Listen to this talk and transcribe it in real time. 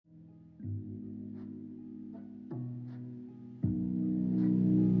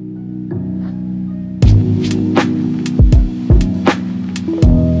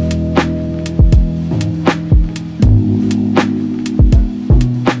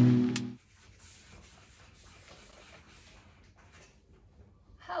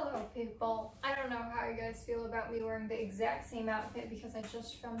guys feel about me wearing the exact same outfit because I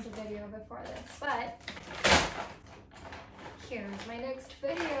just filmed a video before this. But here's my next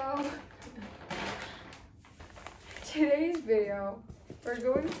video. Today's video, we're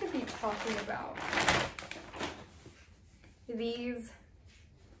going to be talking about these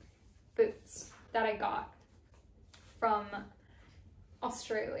boots that I got from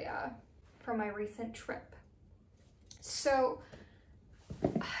Australia for my recent trip. So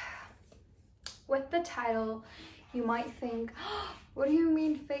with the title, you might think, oh, what do you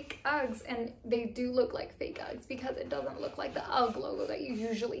mean fake Uggs? And they do look like fake Uggs because it doesn't look like the UGG logo that you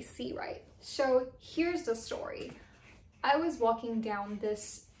usually see, right? So here's the story. I was walking down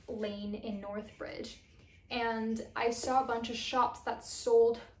this lane in Northbridge and I saw a bunch of shops that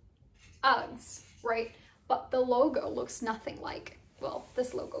sold Uggs, right? But the logo looks nothing like, well,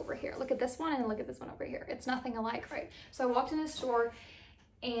 this logo over here. Look at this one and look at this one over here. It's nothing alike, right? So I walked in the store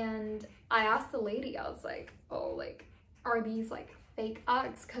and I asked the lady, I was like, oh, like, are these like fake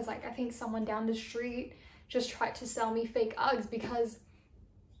Uggs? Cause like, I think someone down the street just tried to sell me fake Uggs because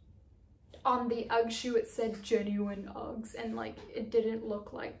on the Ugg shoe it said genuine Uggs and like, it didn't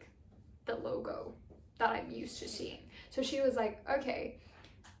look like the logo that I'm used to seeing. So she was like, okay,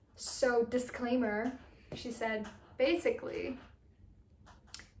 so disclaimer, she said, basically,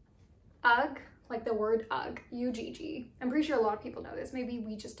 UGG, like the word UGG, UGG. I'm pretty sure a lot of people know this. Maybe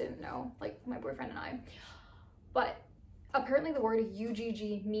we just didn't know, like my boyfriend and I. But apparently the word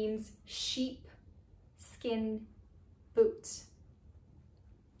UGG means sheep skin boots.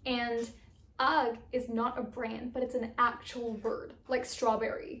 And UGG is not a brand, but it's an actual word, like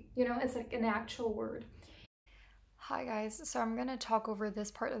strawberry, you know, it's like an actual word. Hi guys, so I'm gonna talk over this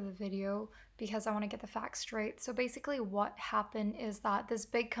part of the video because I want to get the facts straight. So basically what happened is that this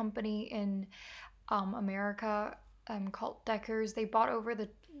big company in America called Deckers, they bought over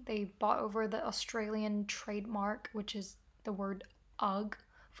the Australian trademark, which is the word UGG,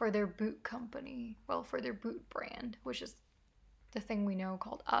 for their boot company, well, for their boot brand, which is the thing we know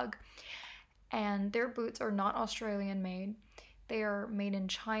called UGG. And their boots are not Australian made. They are made in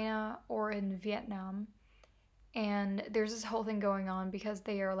China or in Vietnam. And there's this whole thing going on because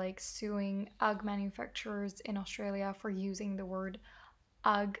they are like suing UGG manufacturers in Australia for using the word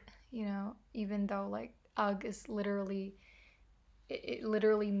UGG, you know, even though like UGG is literally, it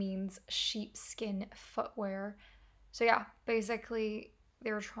literally means sheepskin footwear. So yeah, basically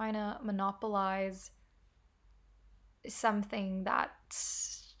they were trying to monopolize something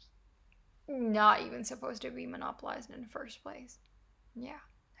that's not even supposed to be monopolized in the first place. Yeah,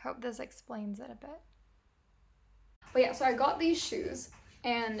 hope this explains it a bit. But yeah, so I got these shoes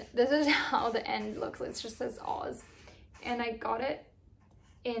and this is how the end looks. It just says Oz. And I got it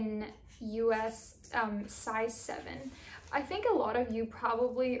in US size 7. I think a lot of you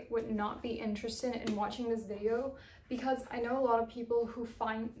probably would not be interested in watching this video because I know a lot of people who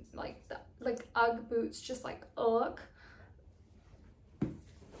find like the UGG boots just like ugh.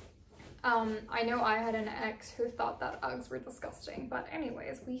 I know I had an ex who thought that Uggs were disgusting, but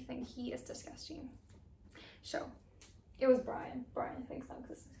anyways, we think he is disgusting. So it was Brian. Brian thinks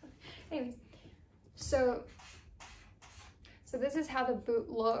Uggs is disgusting. Anyways, so this is how the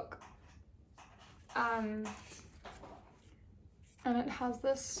boot look. And it has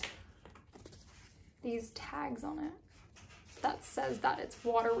these tags on it that says that it's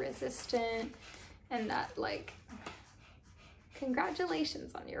water resistant and that like,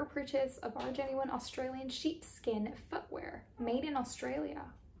 congratulations on your purchase of our genuine Australian sheepskin footwear made in Australia.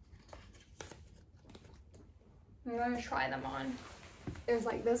 I'm gonna try them on. There's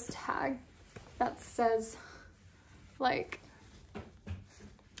like this tag that says like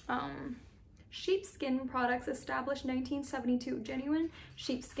sheepskin products established 1972, genuine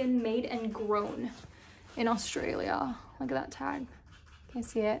sheepskin made and grown in Australia. Look at that tag. Can you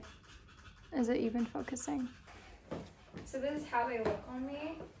see it? Is it even focusing? So this is how they look on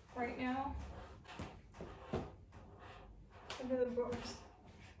me right now. Look at the bows.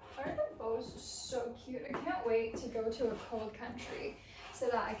 Aren't the bows so cute? I can't wait to go to a cold country so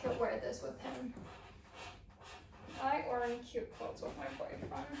that I can wear this with him. I like wearing cute clothes with my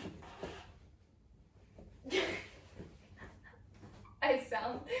boyfriend. I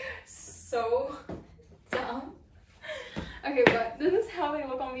sound so dumb. Okay, but this is how they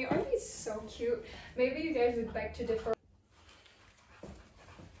look on me. Aren't these so cute? Maybe you guys would beg to differ.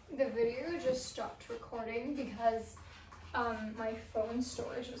 The video just stopped recording because my phone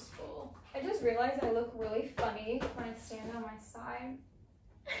storage was full. I just realized I look really funny when I stand on my side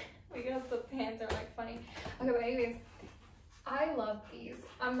because the pants are like funny. Okay, but anyways, I love these.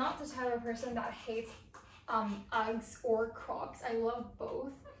 I'm not the type of person that hates Uggs or Crocs. I love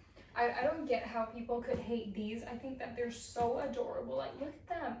both. I don't get how people could hate these. I think that they're so adorable. Like, look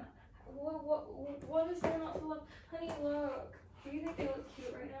at them. What is there not to love? Honey, look. Do you think they look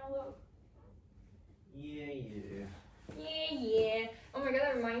cute right now? Look. Yeah. Yeah. Oh my god,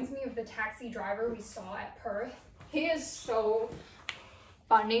 that reminds me of the taxi driver we saw at Perth. He is so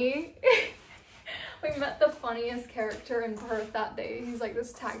funny. We met the funniest character in Perth that day. He's like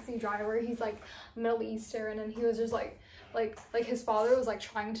this taxi driver. He's like Middle Eastern, and he was just like his father was like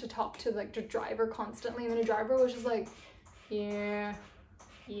trying to talk to like the driver constantly, and then the driver was just like, yeah.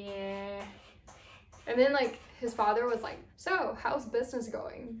 And then like his father was like, so how's business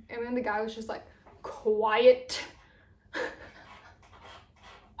going? And then the guy was just like, quiet.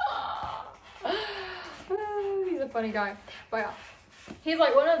 He's a funny guy. But yeah, he's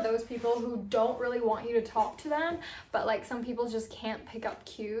like one of those people who don't really want you to talk to them, but like some people just can't pick up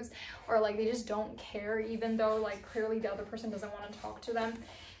cues, or like they just don't care, even though like clearly the other person doesn't want to talk to them.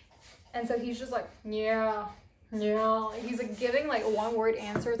 And so he's just like, yeah. He's like giving like one word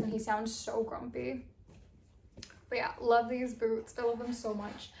answers, and he sounds so grumpy. But yeah, love these boots. I love them so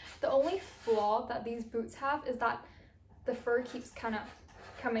much. The only flaw that these boots have is that the fur keeps kind of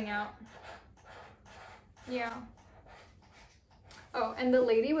coming out. Yeah. Oh, and the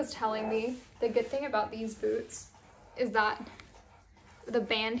lady was telling me the good thing about these boots is that the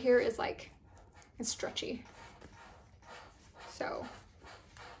band here is like, it's stretchy. So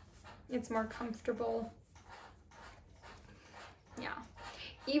it's more comfortable. Yeah.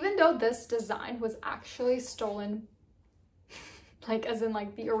 Even though this design was actually stolen, like as in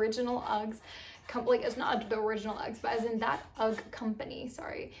like the original Uggs, like it's not the original Uggs, but as in that Ugg company,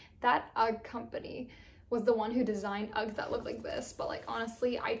 sorry, that Ugg company was the one who designed Uggs that look like this. But like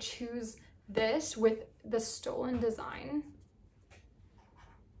honestly, I choose this with the stolen design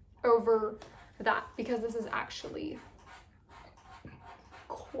over that because this is actually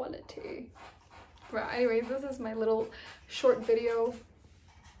quality. But anyways, this is my little short video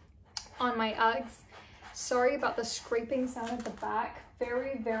on my Uggs. Sorry about the scraping sound at the back.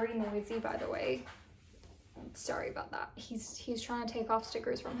 Very, very noisy, by the way. Sorry about that. He's trying to take off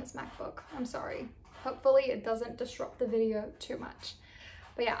stickers from his MacBook. I'm sorry. Hopefully it doesn't disrupt the video too much.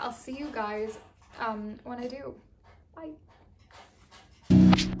 But yeah, I'll see you guys when I do. Bye.